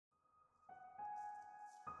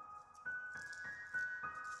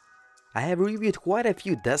I have reviewed quite a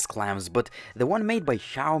few desk lamps, but the one made by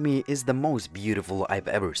Xiaomi is the most beautiful I've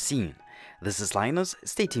ever seen. This is Linus,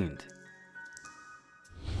 stay tuned.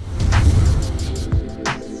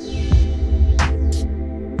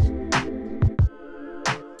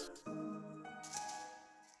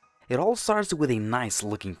 It all starts with a nice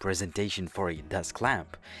looking presentation for a desk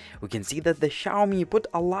lamp. We can see that the Xiaomi put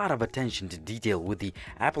a lot of attention to detail with the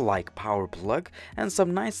Apple-like power plug and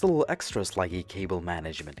some nice little extras like a cable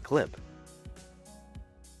management clip.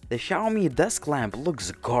 The Xiaomi desk lamp looks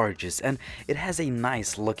gorgeous and it has a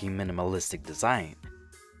nice looking minimalistic design.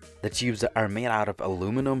 The tubes are made out of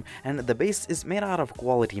aluminum and the base is made out of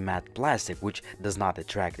quality matte plastic which does not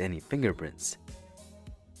attract any fingerprints.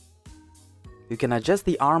 You can adjust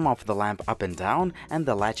the arm of the lamp up and down and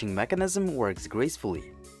the latching mechanism works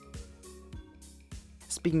gracefully.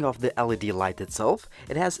 Speaking of the LED light itself,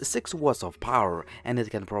 it has 6 watts of power and it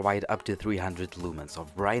can provide up to 300 lumens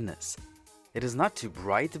of brightness. It is not too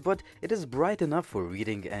bright, but it is bright enough for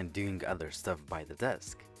reading and doing other stuff by the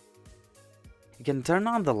desk. You can turn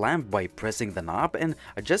on the lamp by pressing the knob and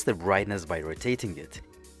adjust the brightness by rotating it.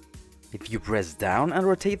 If you press down and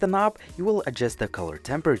rotate the knob, you will adjust the color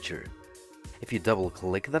temperature. If you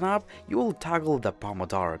double-click the knob, you will toggle the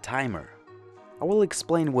Pomodoro timer. I will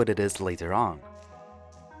explain what it is later on.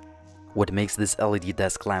 What makes this LED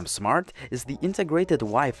desk lamp smart is the integrated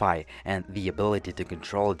Wi-Fi and the ability to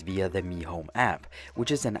control it via the Mi Home app,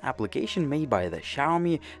 which is an application made by the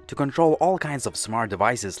Xiaomi to control all kinds of smart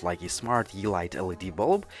devices like a smart Hue light LED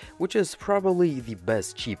bulb, which is probably the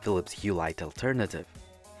best cheap Philips Hue light alternative.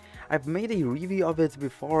 I've made a review of it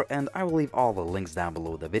before and I will leave all the links down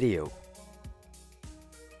below the video.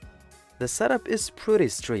 The setup is pretty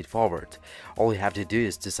straightforward. All you have to do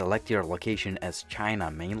is to select your location as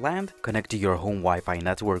China mainland, connect to your home Wi-Fi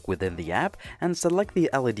network within the app, and select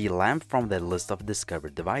the LED lamp from the list of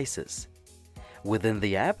discovered devices. Within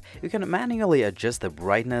the app, you can manually adjust the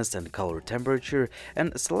brightness and color temperature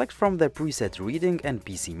and select from the preset reading and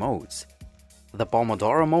PC modes. The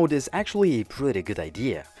Pomodoro mode is actually a pretty good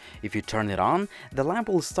idea. If you turn it on, the lamp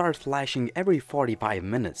will start flashing every 45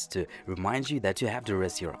 minutes to remind you that you have to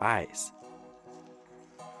rest your eyes.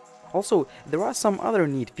 Also, there are some other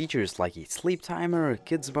neat features like a sleep timer,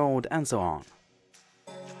 kids mode, and so on.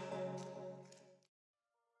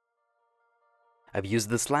 I've used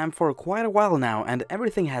this lamp for quite a while now and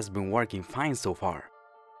everything has been working fine so far.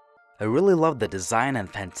 I really love the design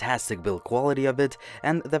and fantastic build quality of it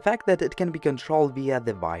and the fact that it can be controlled via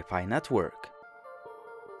the Wi-Fi network.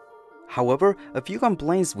 However, a few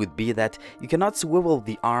complaints would be that you cannot swivel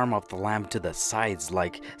the arm of the lamp to the sides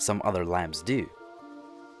like some other lamps do.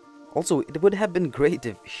 Also, it would have been great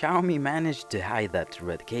if Xiaomi managed to hide that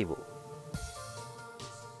red cable.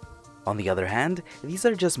 On the other hand, these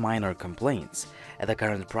are just minor complaints. At the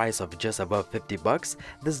current price of just above 50 bucks,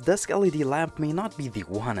 this desk LED lamp may not be the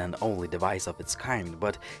one and only device of its kind,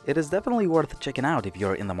 but it is definitely worth checking out if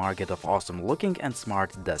you're in the market of awesome looking and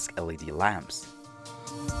smart desk LED lamps.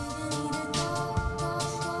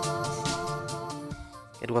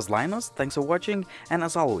 It was Linus, thanks for watching, and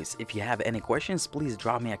as always, if you have any questions, please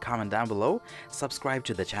drop me a comment down below, subscribe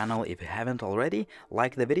to the channel if you haven't already,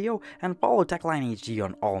 like the video, and follow TechLine HD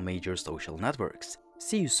on all major social networks.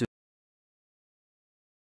 See you soon.